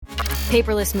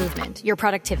Paperless movement, your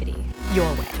productivity, your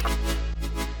way.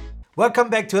 Welcome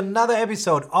back to another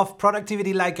episode of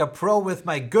Productivity Like a Pro with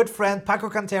my good friend Paco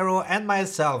Cantero and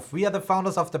myself. We are the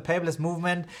founders of the Paperless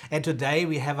Movement, and today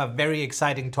we have a very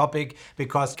exciting topic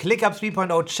because ClickUp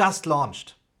 3.0 just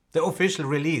launched. The official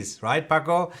release, right,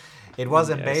 Paco? It was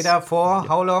in beta for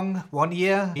how long? 1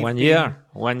 year? 1 year.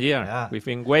 1 year. Yeah. We've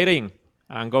been waiting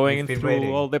and going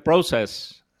through all the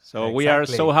process. So we are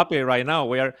so happy right now.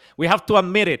 We have to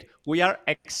admit it. We are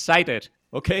excited.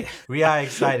 Okay. We are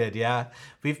excited, yeah.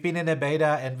 We've been in a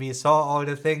beta and we saw all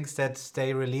the things that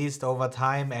they released over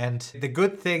time. And the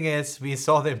good thing is we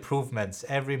saw the improvements.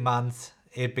 Every month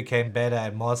it became better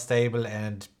and more stable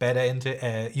and better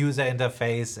user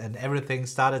interface, and everything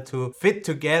started to fit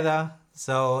together.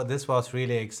 So this was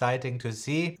really exciting to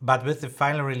see. But with the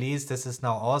final release, this is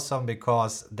now awesome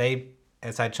because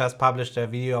as I just published a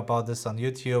video about this on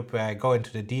YouTube where I go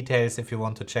into the details if you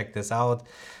want to check this out.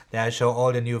 There I show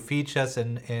all the new features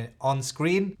on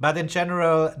screen. But in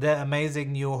general, the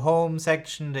amazing new home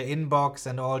section, the inbox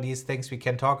and all these things we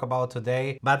can talk about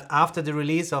today. But after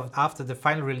the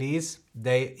final release,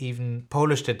 they even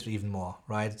polished it even more,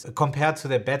 right? Compared to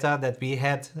the beta that we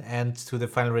had and to the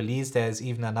final release, there is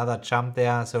even another jump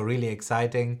there. So really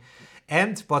exciting.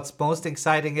 And what's most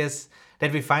exciting is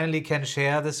that we finally can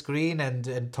share the screen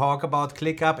and talk about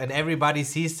ClickUp, and everybody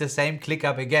sees the same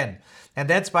ClickUp again. And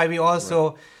that's why we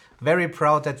also very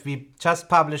proud that we just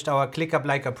published our ClickUp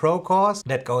Like a Pro course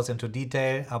that goes into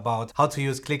detail about how to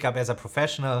use ClickUp as a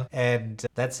professional. And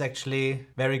that's actually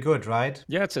very good, right?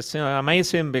 Yeah, it's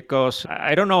amazing because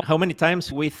I don't know how many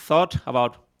times we thought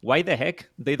about why the heck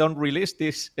they don't release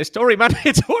this story, man.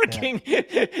 It's working. Yeah.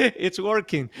 It's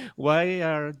working. Why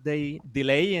are they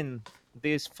delaying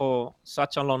this for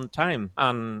such a long time?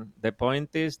 And the point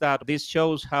is that this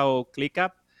shows how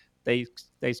ClickUp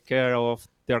takes care of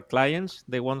their clients.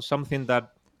 They want something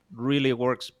that really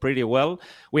works pretty well.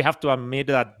 We have to admit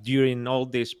that during all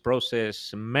this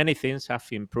process, many things have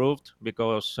improved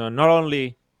because not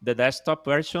only the desktop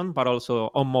version, but also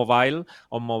on mobile.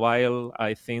 On mobile,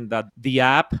 I think that the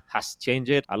app has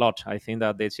changed a lot. I think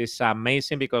that this is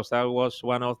amazing because that was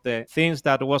one of the things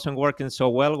that wasn't working so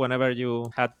well whenever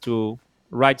you had to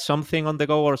write something on the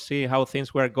go or see how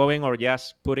things were going, or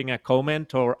just putting a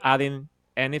comment or adding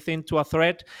anything to a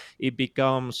thread. It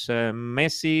becomes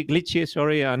messy, glitchy,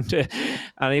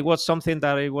 and it was something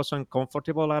that it wasn't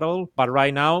comfortable at all. But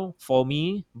right now, for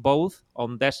me, both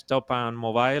on desktop and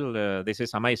mobile, this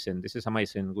is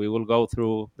amazing. We will go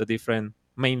through the different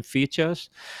main features,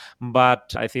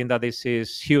 but I think that this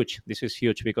is huge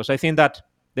because I think that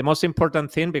the most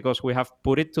important thing, because we have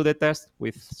put it to the test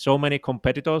with so many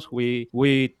competitors.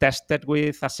 We tested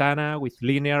with Asana, with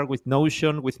Linear, with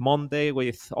Notion, with Monday,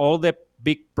 with all the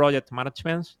big project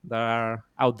managements that are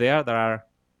out there. There are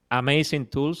amazing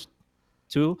tools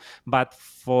too. But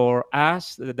for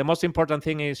us, the most important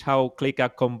thing is how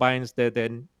ClickUp combines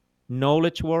the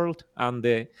knowledge world and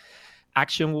the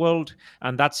action world.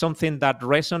 And that's something that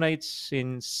resonates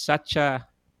in such a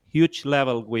huge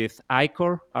level with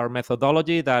iCore, our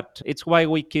methodology, that it's why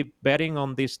we keep betting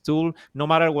on this tool no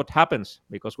matter what happens,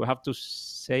 because we have to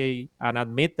say and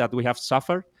admit that we have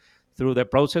suffered through the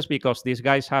process because these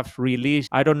guys have released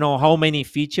I don't know how many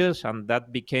features, and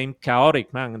that became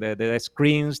chaotic, man. The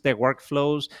screens, the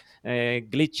workflows,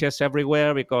 glitches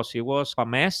everywhere because it was a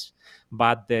mess.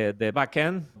 But the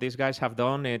backend these guys have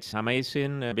done, it's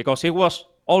amazing because it was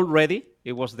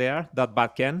there, that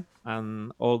backend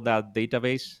and all that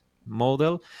database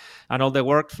model and all the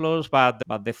workflows,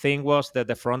 but the thing was that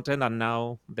the front end, and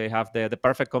now they have the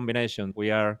perfect combination. We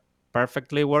are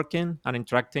perfectly working and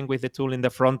interacting with the tool in the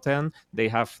front end. They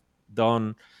have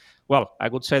done, well, I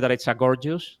would say that it's a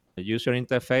gorgeous user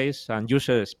interface and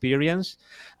user experience.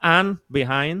 And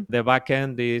behind the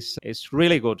backend is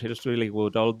really good. It's really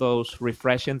good. All those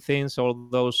refreshing things, all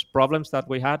those problems that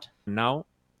we had, now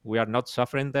we are not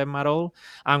suffering them at all.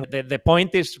 And the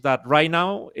point is that right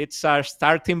now it's a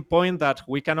starting point that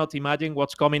we cannot imagine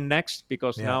what's coming next,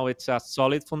 because now it's a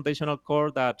solid foundational core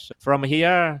that from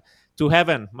here to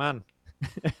heaven, man.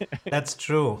 That's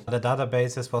true. The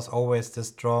databases was always the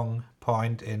strong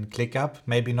point in ClickUp.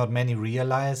 Maybe not many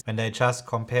realize when they just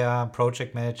compare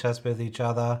project managers with each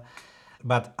other.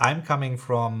 But I'm coming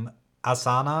from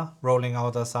Asana, rolling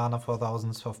out Asana for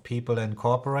thousands of people in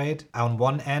corporate on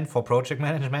one end for project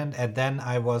management. And then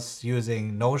I was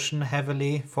using Notion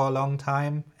heavily for a long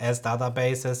time, as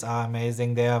databases are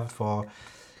amazing there for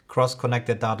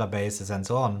cross-connected databases and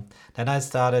so on. Then I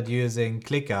started using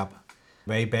ClickUp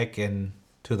way back in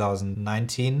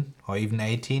 2019 or even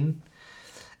 18.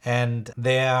 And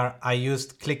there I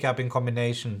used ClickUp in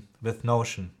combination with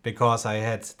Notion because I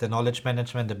had the knowledge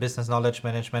management, the business knowledge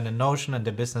management in Notion and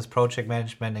the business project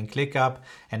management in ClickUp.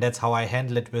 And that's how I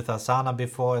handled it with Asana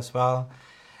before as well.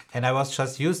 And I was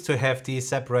just used to have these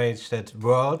separated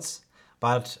worlds.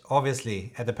 But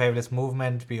obviously, at the paperless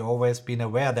movement, we always been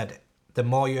aware that the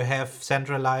more you have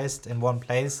centralized in one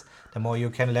place, the more you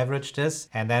can leverage this.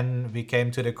 And then we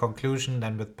came to the conclusion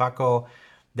then with Paco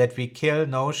that we kill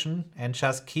Notion and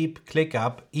just keep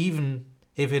ClickUp, even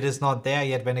if it is not there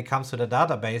yet when it comes to the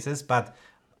databases. But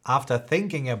after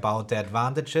thinking about the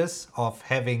advantages of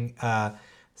having a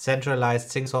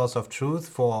centralized single source of truth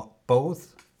for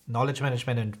both knowledge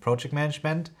management and project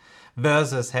management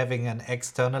versus having an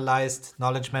externalized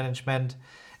knowledge management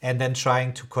and then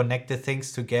trying to connect the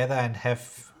things together and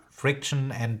have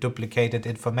friction and duplicated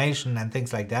information and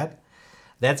things like that.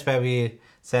 That's where we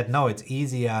said, no, it's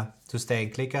easier to stay in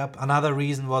ClickUp. Another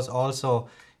reason was also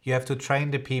you have to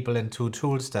train the people in two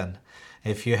tools then.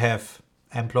 If you have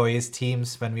employees,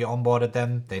 teams, when we onboarded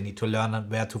them, they need to learn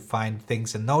where to find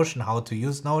things in Notion, how to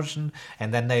use Notion,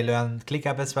 and then they learn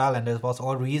ClickUp as well. And it was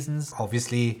all reasons.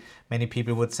 Obviously, many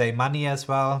people would say money as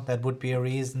well. That would be a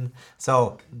reason.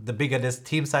 So the bigger this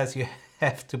team size you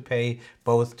have to pay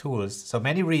both tools. So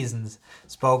many reasons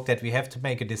spoke that we have to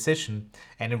make a decision.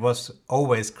 And it was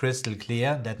always crystal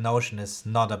clear that Notion is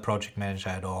not a project manager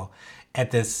at all.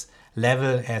 At this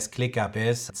level as ClickUp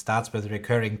is, it starts with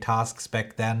recurring tasks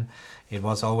back then. It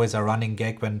was always a running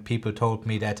gag when people told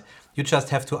me that you just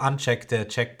have to uncheck the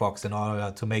checkbox in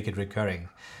order to make it recurring.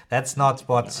 That's not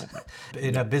what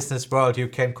in a business world you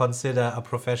can consider a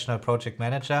professional project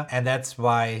manager. And that's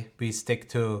why we stick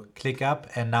to ClickUp.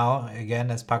 And now, again,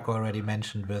 as Paco already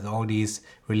mentioned, with all these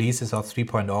releases of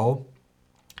 3.0,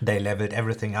 they leveled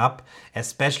everything up,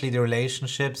 especially the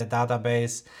relationships, the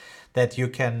database, that you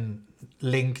can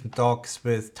link docs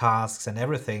with tasks and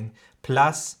everything,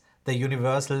 plus the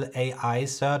universal AI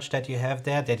search that you have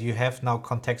there, that you have now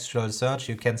contextual search.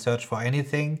 You can search for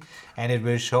anything and it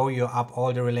will show you up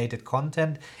all the related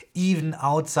content, even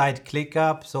outside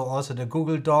ClickUp. So also the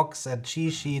Google Docs and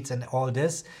cheat sheets and all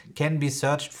this can be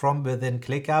searched from within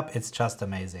ClickUp. It's just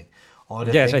amazing.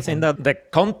 Yes, I think that the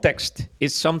context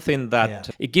is something that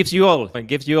it gives you all. It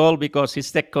gives you all because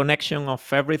it's the connection of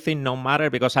everything, no matter,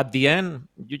 because at the end,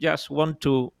 you just want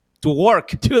to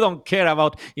work. You don't care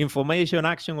about information,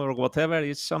 action, or whatever.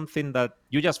 It's something that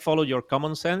you just follow your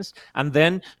common sense, and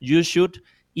then you should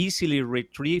easily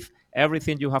retrieve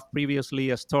everything you have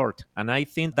previously stored. And I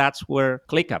think that's where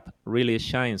ClickUp really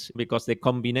shines, because the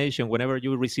combination, whenever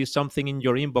you receive something in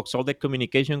your inbox, all the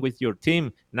communication with your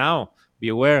team, now be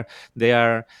aware they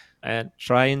are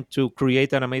trying to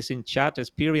create an amazing chat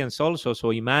experience also.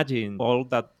 So imagine all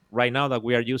that right now that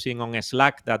we are using on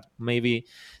Slack, that maybe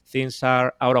things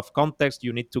are out of context,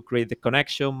 you need to create the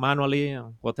connection manually,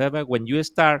 whatever. When you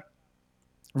start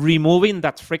removing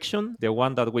that friction, the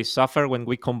one that we suffer when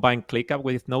we combine ClickUp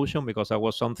with Notion, because that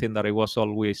was something that it was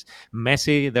always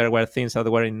messy. There were things that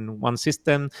were in one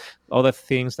system, other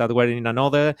things that were in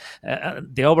another.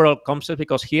 The overall concept,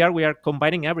 because here we are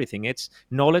combining everything. It's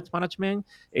knowledge management,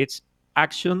 it's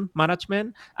action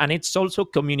management, and it's also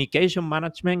communication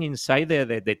management inside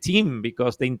the team,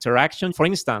 because the interaction, for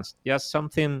instance, just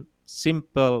something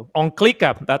simple on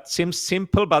ClickUp that seems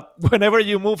simple, but whenever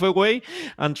you move away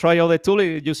and try other tool,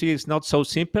 you see it's not so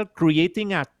simple.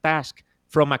 Creating a task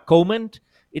from a comment,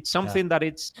 it's something that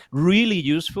it's really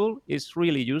useful. It's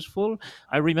really useful.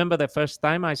 I remember the first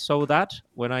time I saw that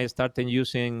when I started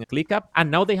using ClickUp, and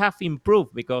now they have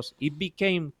improved because it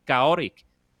became chaotic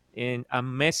and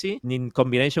messy in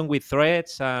combination with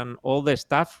threads and all the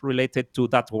stuff related to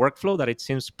that workflow, that it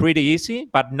seems pretty easy,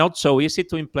 but not so easy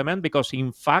to implement, because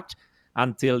in fact,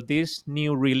 until this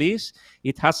new release,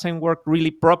 it hasn't worked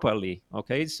really properly.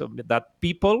 Okay, so that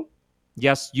people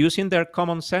just using their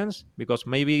common sense, because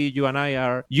maybe you and I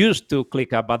are used to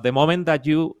ClickUp, but the moment that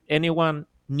anyone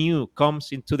new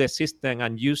comes into the system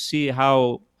and you see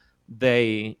how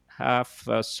they have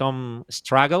some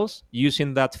struggles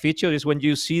using that feature, is when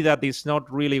you see that it's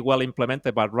not really well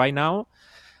implemented. But right now,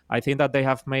 I think that they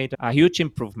have made a huge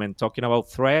improvement, talking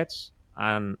about threads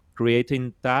and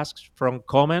creating tasks from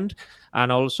comment,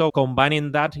 and also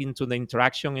combining that into the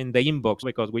interaction in the inbox,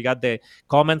 because we got the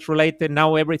comment related.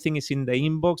 Now everything is in the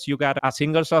inbox. You got a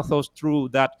single source of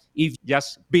truth that, if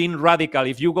just being radical,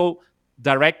 if you go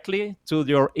directly to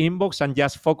your inbox and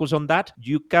just focus on that,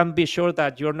 you can be sure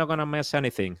that you're not going to mess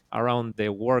anything around the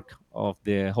work of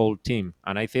the whole team.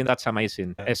 And I think that's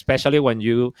amazing, especially when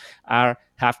you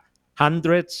have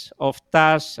hundreds of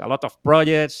tasks, a lot of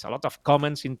projects, a lot of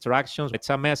comments, interactions. It's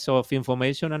a mess of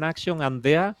information and action, and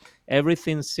there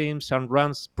everything seems and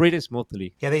runs pretty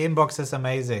smoothly. Yeah, the inbox is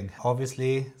amazing.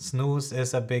 Obviously, snooze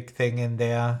is a big thing in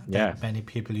there Yeah. that many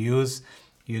people use.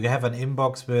 You have an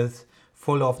inbox with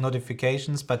full of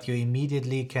notifications, but you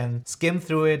immediately can skim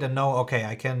through it and know, okay,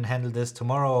 I can handle this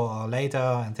tomorrow or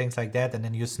later and things like that. And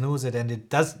then you snooze it and it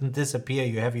doesn't disappear.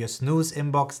 You have your snooze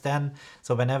inbox then.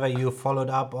 So whenever you followed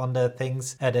up on the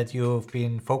things that you've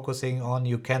been focusing on,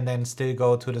 you can then still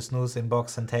go to the snooze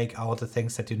inbox and take out the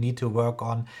things that you need to work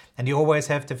on. And you always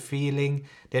have the feeling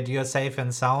that you're safe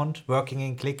and sound working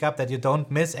in ClickUp, that you don't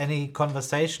miss any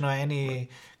conversation or any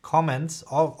comments.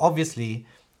 Obviously,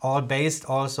 all based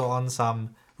also on some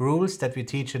rules that we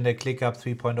teach in the ClickUp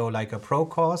 3.0 like a pro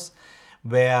course,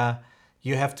 where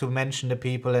you have to mention the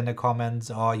people in the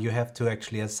comments, or you have to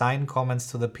actually assign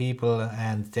comments to the people,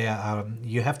 and there are,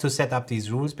 you have to set up these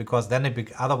rules, because then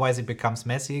otherwise it becomes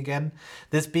messy again.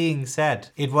 This being said,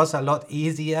 it was a lot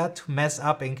easier to mess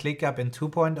up in ClickUp in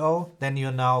 2.0 than you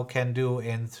now can do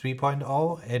in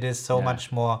 3.0. It is so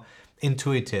much more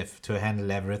intuitive to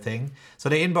handle everything. So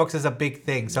the inbox is a big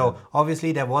thing. So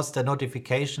obviously there was the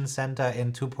notification center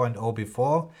in 2.0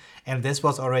 before, and this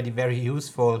was already very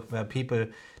useful, where people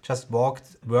just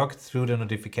worked through the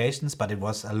notifications, but it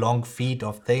was a long feed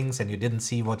of things and you didn't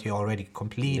see what you already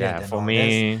completed. Yeah, and for all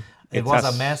me, this. It was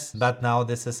a mess, but now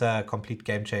this is a complete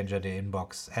game changer, the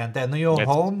inbox. And the new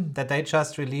home that they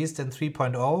just released in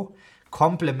 3.0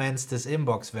 complements this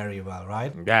inbox very well,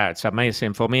 right? Yeah, it's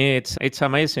amazing. For me, it's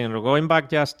amazing. Going back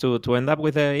just to end up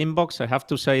with the inbox, I have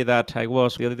to say that I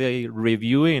was the other day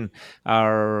reviewing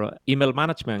our email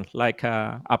management like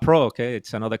a pro. Okay,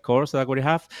 it's another course that we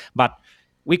have, but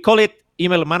we call it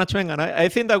email management, and I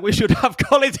think that we should have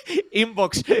called it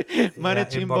inbox.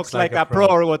 Manage inbox like a pro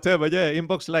or whatever. Yeah,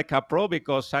 inbox like a pro,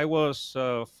 because I was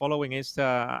following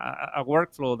a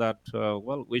workflow that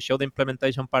well, we showed the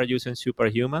implementation part using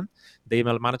Superhuman, the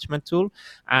email management tool.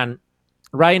 And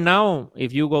right now,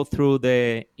 if you go through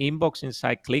the inbox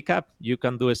inside ClickUp, you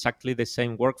can do exactly the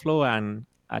same workflow and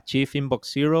achieve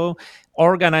inbox zero.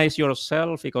 Organize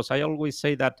yourself, because I always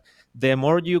say that the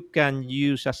more you can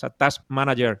use as a task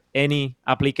manager any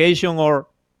application, or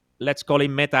let's call it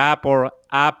meta app or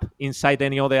app inside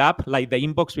any other app like the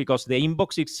inbox, because the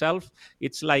inbox itself,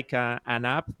 it's like an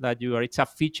app that you are, it's a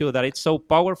feature that it's so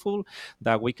powerful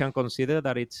that we can consider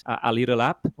that it's a little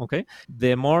app. Okay,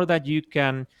 the more that you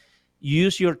can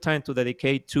use your time to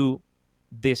dedicate to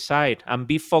decide and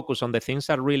be focused on the things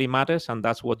that really matters, and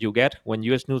that's what you get when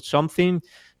you snooze something.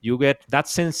 You get that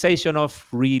sensation of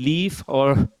relief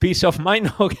or peace of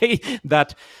mind, okay,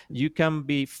 that you can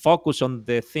be focused on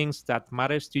the things that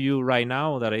matters to you right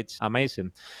now. That it's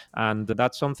amazing, and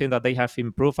that's something that they have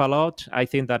improved a lot. I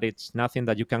think that it's nothing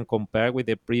that you can compare with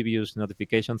the previous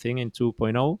notification thing in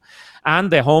 2.0, and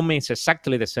the home is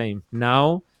exactly the same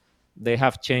now. They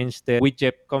have changed the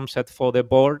widget concept for the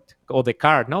board, or the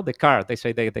card, no, the card. They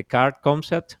say the card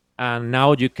concept. And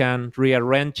now you can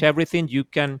rearrange everything. You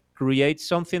can create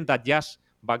something that just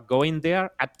by going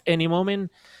there at any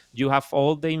moment, you have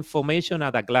all the information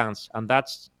at a glance. And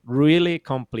that's really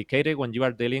complicated when you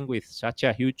are dealing with such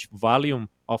a huge volume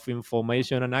of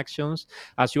information and actions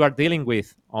as you are dealing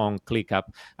with on ClickUp.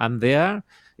 And there,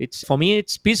 it's, for me,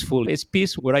 it's peaceful. It's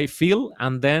peace where I feel,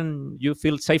 and then you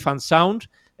feel safe and sound.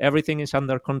 Everything is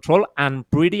under control and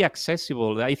pretty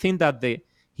accessible. I think that the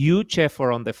huge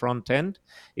effort on the front end,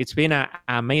 it's been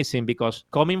amazing, because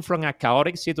coming from a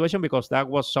chaotic situation, because that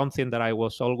was something that I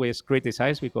was always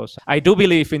criticized, because I do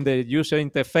believe in the user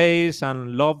interface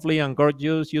and lovely and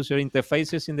gorgeous user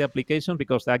interfaces in the application,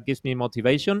 because that gives me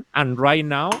motivation. And right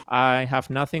now, I have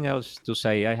nothing else to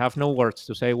say. I have no words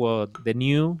to say what the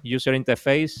new user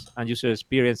interface and user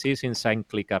experience is inside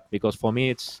ClickUp, because for me,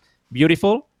 it's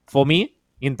beautiful. For me,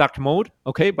 in dark mode,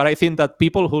 okay, but I think that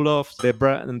people who love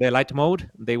the light mode,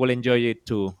 they will enjoy it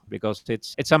too, because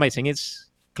it's amazing. It's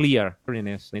clear.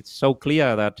 It's so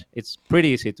clear that it's pretty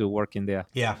easy to work in there.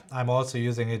 Yeah, I'm also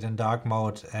using it in dark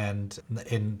mode, and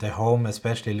in the home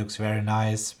especially looks very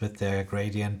nice with the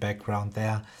gradient background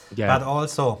there. Yeah. But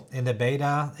also in the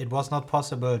beta, it was not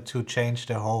possible to change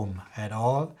the home at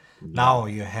all. Now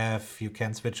you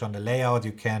can switch on the layout,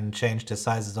 you can change the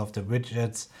sizes of the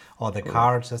widgets or the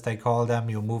cards as they call them,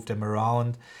 you move them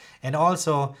around. And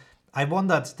also, I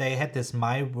wondered, they had this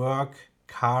My Work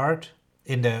card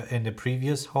in the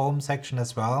previous home section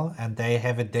as well, and they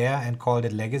have it there and called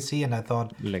it Legacy, and I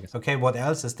thought, okay, what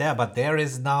else is there? But there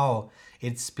is now,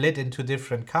 it's split into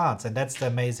different cards, and that's the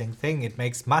amazing thing. It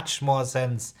makes much more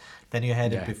sense than you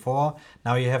had it before.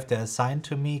 Now you have the Assign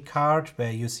to Me card,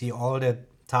 where you see all the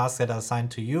tasks that are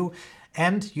assigned to you.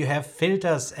 And you have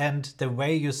filters and the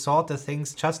way you sort the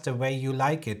things just the way you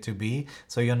like it to be.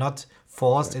 So you're not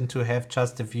forced into have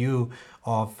just a view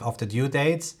of the due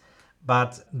dates.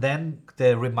 But then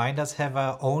the reminders have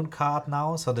our own card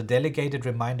now. So the delegated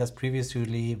reminders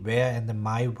previously were in the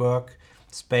My Work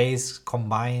space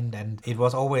combined, and it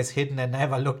was always hidden and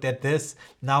never looked at this.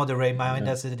 Now the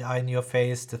reminders that are in your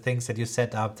face, the things that you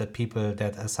set up, that people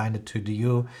that assigned it to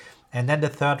you. And then the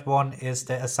third one is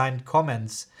the assigned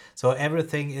comments. So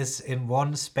everything is in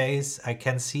one space. I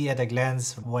can see at a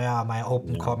glance where are my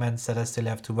open comments that I still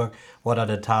have to work. What are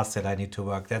the tasks that I need to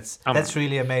work? That's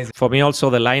really amazing. For me, also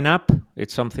the lineup,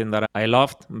 it's something that I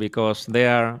loved because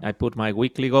there I put my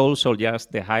weekly goals or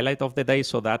just the highlight of the day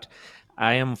so that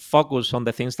I am focused on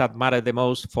the things that matter the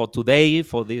most for today,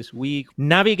 for this week.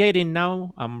 Navigating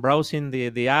now, I'm browsing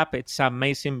the app. It's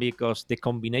amazing because the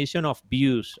combination of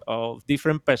views, of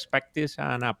different perspectives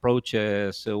and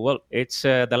approaches, well, it's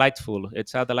delightful.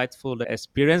 It's a delightful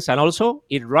experience. And also,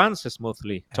 it runs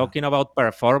smoothly. Yeah. Talking about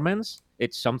performance,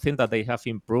 it's something that they have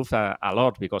improved a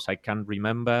lot because I can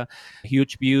remember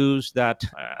huge views that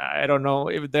I don't know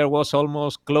if there was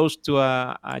almost close to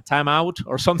a timeout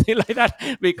or something like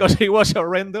that because it was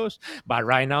horrendous. But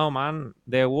right now, man,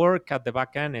 the work at the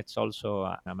back end, it's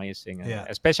also amazing, Yeah.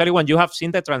 especially when you have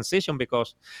seen the transition,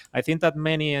 because I think that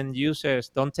many end users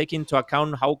don't take into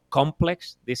account how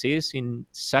complex this is in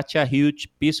such a huge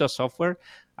piece of software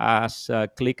as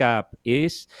ClickUp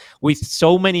is. With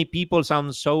so many people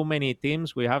and so many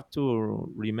teams, we have to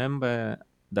remind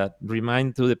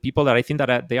to the people that I think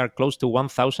that they are close to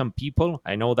 1,000 people.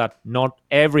 I know that not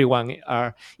everyone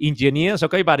are engineers,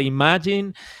 okay, but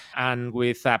imagine, and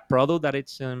with a product that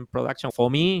it's in production, for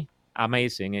me,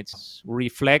 amazing. It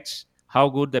reflects how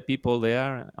good the people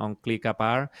there on ClickUp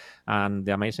are and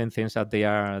the amazing things that they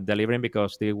are delivering,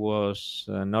 because it was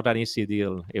not an easy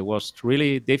deal. It was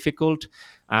really difficult,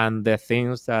 and the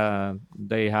things that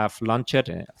they have launched,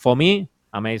 for me,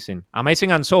 amazing,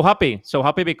 and so happy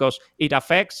because it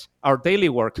affects our daily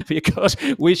work because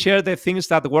we share the things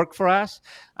that work for us,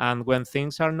 and when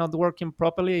things are not working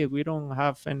properly, we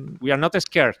are not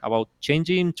scared about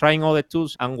changing, trying all the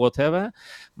tools and whatever.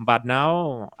 But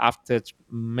now, after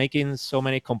making so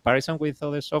many comparisons with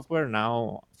other software,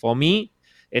 now for me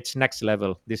it's next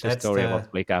level, this That's story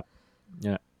about ClickUp.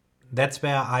 Yeah. That's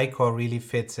where iCore really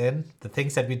fits in. The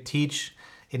things that we teach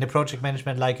in the project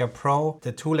management like a pro,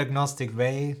 the tool agnostic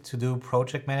way to do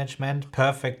project management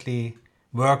perfectly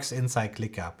works inside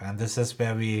ClickUp. And this is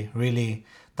where we really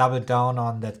doubled down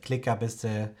on that ClickUp is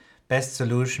the best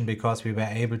solution, because we were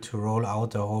able to roll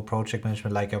out the whole project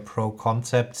management like a pro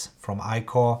concepts from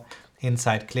iCore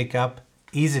inside ClickUp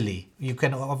easily. You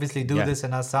can obviously do this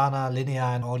in Asana, Linear,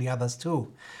 and all the others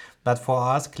too. But for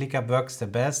us, ClickUp works the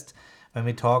best when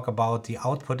we talk about the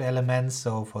output elements.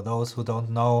 So for those who don't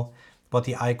know what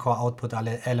the iCore output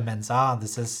elements are,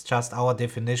 this is just our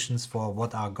definitions for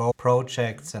what are Go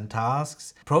projects and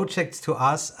tasks. Projects to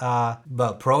us are,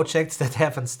 well, projects that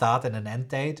have a start and an end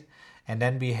date. And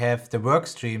then we have the work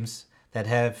streams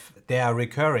they are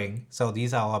recurring. So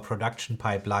these are our production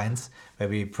pipelines where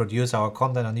we produce our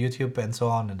content on YouTube and so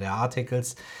on, and the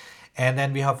articles. And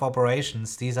then we have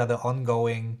operations. These are the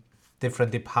ongoing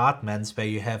different departments where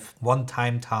you have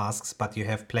one-time tasks, but you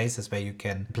have places where you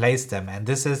can place them. And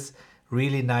this is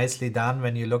really nicely done.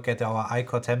 When you look at our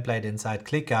iCore template inside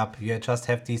ClickUp, you just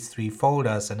have these 3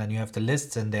 folders, and then you have the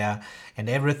lists in there, and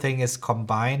everything is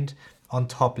combined on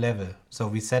top level. So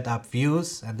we set up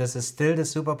views, and this is still the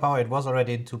superpower. It was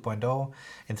already in 2.0.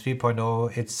 In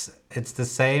 3.0, it's the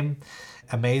same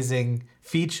amazing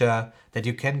feature that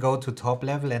you can go to top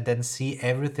level and then see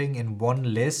everything in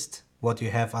one list, what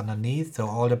you have underneath. So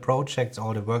all the projects,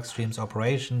 all the work streams,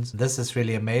 operations. This is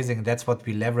really amazing. That's what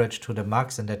we leverage to the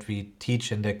max, and that we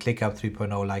teach in the ClickUp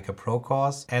 3.0 like a pro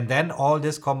course. And then all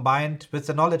this combined with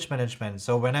the knowledge management.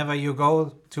 So whenever you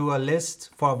go to a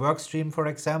list for a work stream, for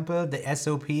example, the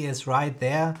SOP is right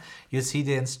there. You see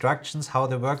the instructions, how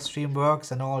the work stream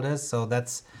works and all this. So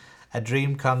that's a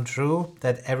dream come true,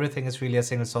 that everything is really a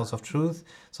single source of truth.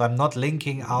 So I'm not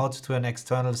linking out to an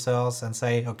external source and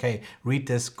say, okay, read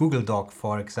this Google Doc,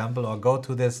 for example, or go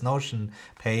to this Notion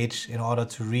page in order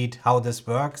to read how this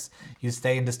works. You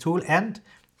stay in this tool, and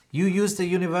you use the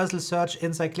universal search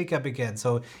inside ClickUp again.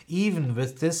 So even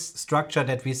with this structure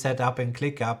that we set up in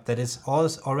ClickUp, that is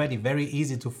already very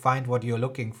easy to find what you're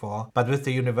looking for. But with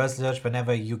the universal search,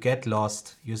 whenever you get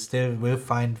lost, you still will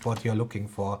find what you're looking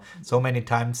for. So many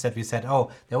times that we said,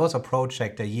 oh, there was a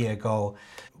project a year ago.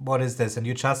 What is this? And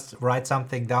you just write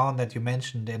something down that you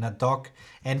mentioned in a doc,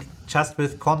 and just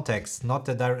with context, not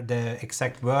the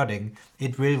exact wording,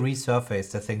 it will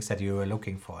resurface the things that you were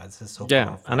looking for. It's so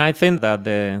powerful. And I think that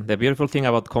the beautiful thing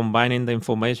about combining the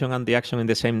information and the action in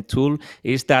the same tool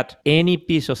is that any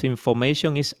piece of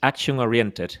information is action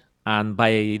oriented. And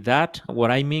by that,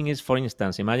 what I mean is, for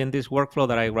instance, imagine this workflow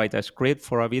that I write a script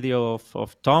for a video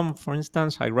of Tom, for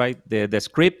instance. I write the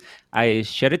script, I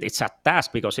share it. It's a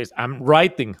task because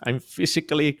I'm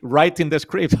physically writing the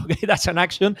script. Okay, that's an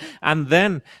action. And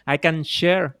then I can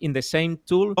share in the same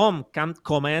tool. Tom can't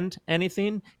comment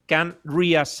anything, can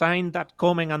reassign that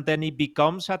comment, and then it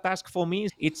becomes a task for me.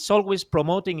 It's always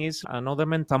promoting is another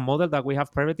mental model that we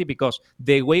have privately, because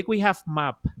the way we have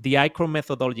mapped the icon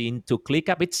methodology into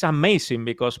ClickUp, it's amazing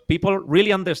because people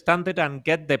really understand it and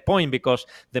get the point, because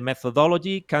the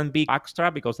methodology can be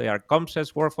abstract because they are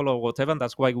concepts, workflow, or whatever. And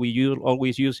that's why we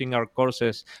always use in our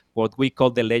courses what we call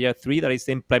the layer 3, that is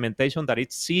the implementation, that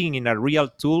it's seeing in a real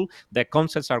tool the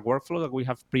concepts or workflow that we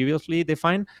have previously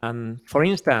defined. And for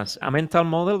instance, a mental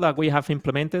model that we have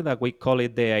implemented, that we call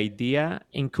it the idea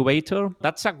incubator,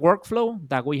 that's a workflow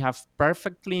that we have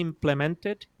perfectly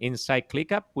implemented inside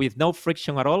ClickUp with no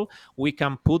friction at all. We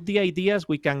can put the ideas,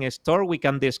 we can store, we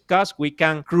can discuss, we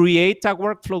can create a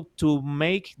workflow to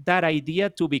make that idea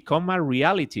to become a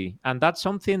reality. And that's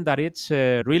something that it's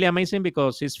really amazing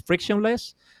because it's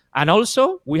frictionless. And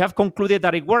also, we have concluded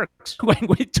that it works. When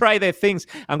we try the things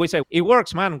and we say, it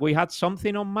works, man, we had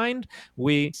something on mind,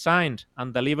 we signed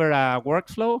and delivered a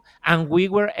workflow, and we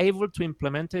were able to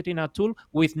implement it in a tool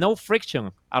with no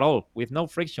friction at all, with no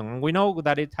friction. And we know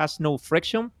that it has no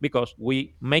friction because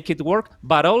we make it work,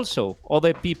 but also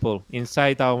other people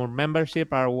inside our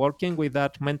membership are working with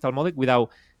that mental model without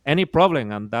any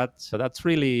problem. And that's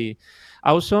really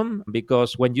awesome,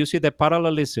 because when you see the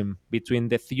parallelism between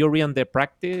the theory and the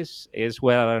practice is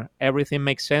where everything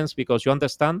makes sense, because you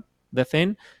understand the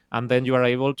thing and then you are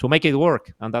able to make it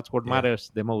work, and that's what matters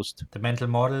the most. The mental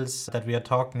models that we are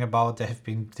talking about, they have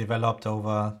been developed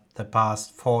over the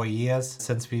past 4 years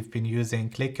since we've been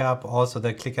using ClickUp. Also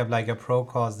the ClickUp Like a Pro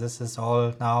course, this is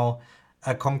all now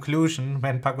a conclusion.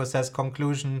 When Paco says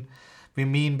conclusion, we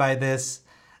mean by this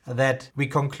that we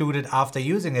concluded after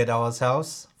using it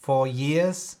ourselves for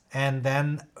years and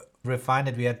then refined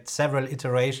it. We had several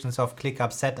iterations of ClickUp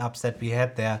setups that we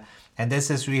had there. And this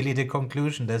is really the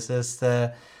conclusion. This is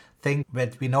the thing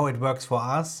that we know it works for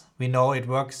us. We know it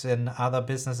works in other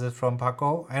businesses from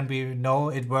Paco. And we know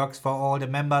it works for all the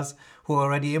members who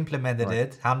already implemented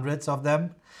it, hundreds of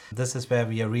them. This is where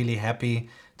we are really happy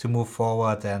to move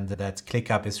forward, and that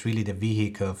ClickUp is really the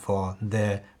vehicle for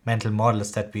the mental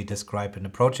models that we describe in the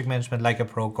Project Management Like a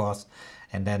Pro course,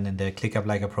 and then in the ClickUp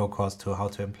Like a Pro course to how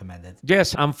to implement it.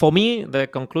 Yes, and for me, the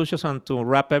conclusions and to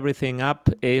wrap everything up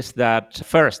is that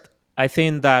first, I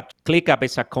think that ClickUp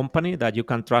is a company that you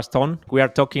can trust on. We are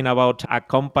talking about a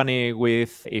company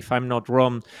with, if I'm not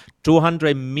wrong,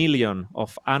 200 million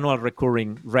of annual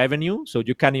recurring revenue. So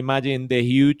you can imagine the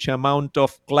huge amount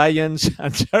of clients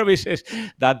and services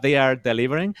that they are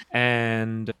delivering.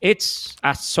 And it's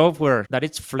a software that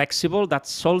it's flexible.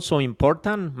 That's also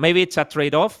important. Maybe it's a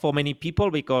trade-off for many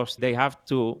people because they have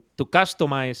to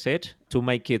customize it to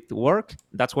make it work.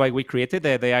 That's why we created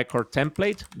the iCore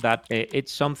template, that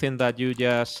it's something that you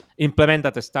just implement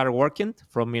that start working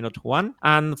from minute one.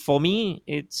 And for me,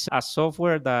 it's a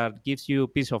software that gives you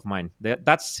peace of mind.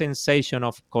 That sensation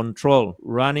of control,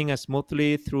 running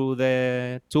smoothly through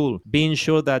the tool, being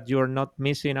sure that you're not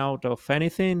missing out of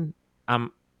anything,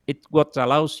 it's what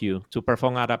allows you to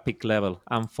perform at a peak level.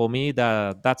 And for me,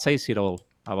 that says it all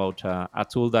about a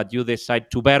tool that you decide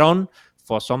to bet on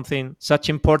for something such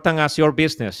important as your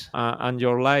business and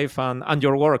your life and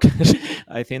your work.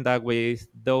 I think that with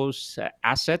those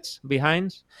assets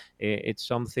behind, it's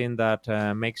something that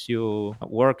makes you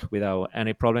work without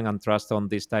any problem and trust on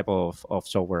this type of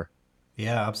software.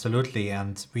 Yeah, absolutely.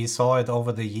 And we saw it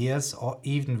over the years, or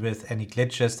even with any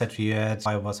glitches that we had.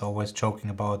 I was always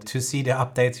joking about, to see the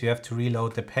updates, you have to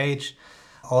reload the page.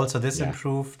 Also, this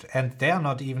improved, and they are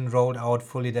not even rolled out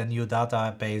fully, the new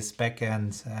database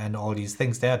backend and all these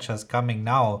things. They are just coming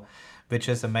now, which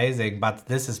is amazing. But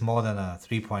this is more than a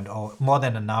 3.0, more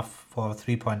than enough for a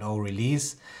 3.0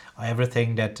 release.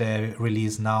 Everything that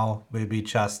release now will be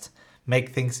just make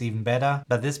things even better.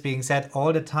 But this being said,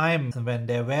 all the time when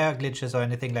there were glitches or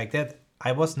anything like that,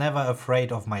 I was never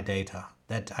afraid of my data.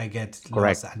 that I get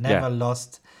Correct.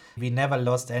 lost. We never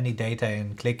lost any data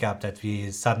in ClickUp that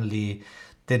we suddenly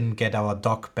didn't get our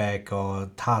doc back or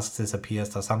tasks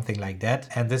disappears or something like that.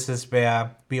 And this is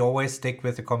where we always stick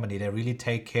with the company. They really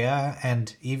take care.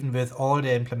 And even with all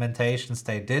the implementations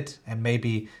they did, and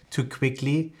maybe too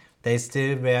quickly, they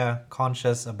still were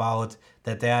conscious about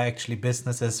that there are actually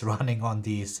businesses running on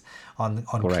these, on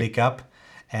Correct. ClickUp.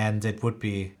 And it would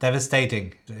be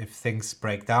devastating if things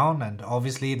break down, and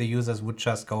obviously the users would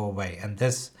just go away. And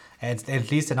this,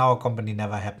 at least in our company,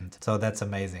 never happened. So that's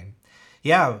amazing.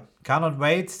 Yeah, cannot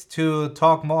wait to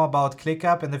talk more about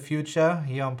ClickUp in the future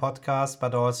here on podcast,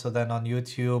 but also then on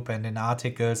YouTube and in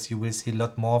articles. You will see a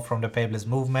lot more from the paperless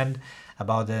movement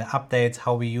about the updates,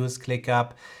 how we use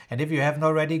ClickUp. And if you haven't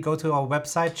already, go to our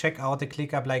website, check out the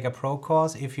ClickUp Like a Pro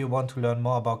course if you want to learn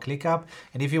more about ClickUp.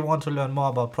 And if you want to learn more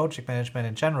about project management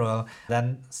in general,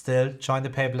 then still join the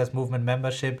paperless movement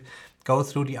membership. Go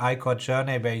through the iCore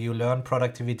journey where you learn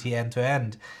productivity end to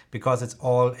end, because it's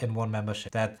all in one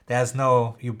membership. That there's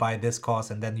no, you buy this course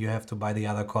and then you have to buy the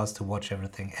other course to watch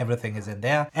everything. Everything is in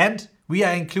there. And we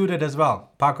are included as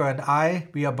well. Paco and I,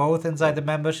 we are both inside the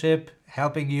membership,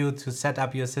 helping you to set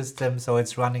up your system so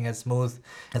it's running as smooth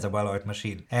as a well-oiled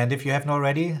machine. And if you haven't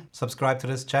already, subscribe to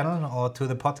this channel or to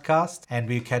the podcast, and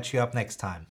we'll catch you up next time.